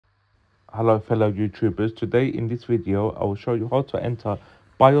Hello fellow YouTubers, today in this video I will show you how to enter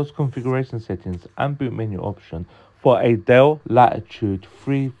BIOS configuration settings and boot menu option for a Dell Latitude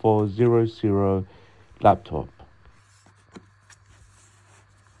 3400 laptop.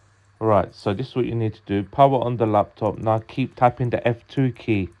 Alright, so this is what you need to do. Power on the laptop. Now keep tapping the F2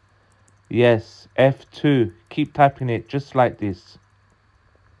 key. Yes, F2. Keep tapping it just like this.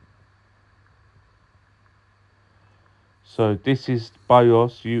 So this is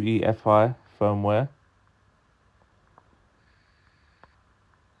BIOS Uefi firmware.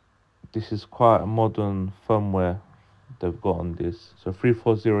 This is quite a modern firmware they've got on this. So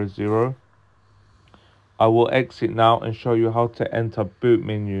 3400. I will exit now and show you how to enter boot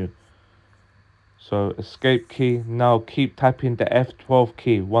menu. So escape key. Now keep tapping the F12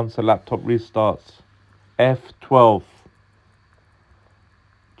 key once the laptop restarts. F12.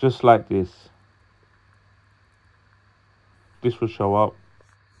 Just like this. This will show up.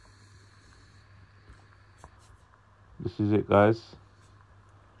 This is it, guys.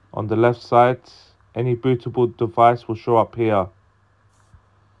 On the left side, any bootable device will show up here.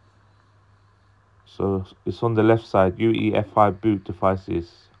 So it's on the left side, Uefi boot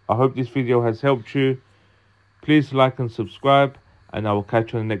devices. I hope this video has helped you. Please like and subscribe, and I will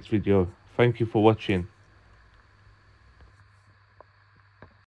catch you in the next video. Thank you for watching.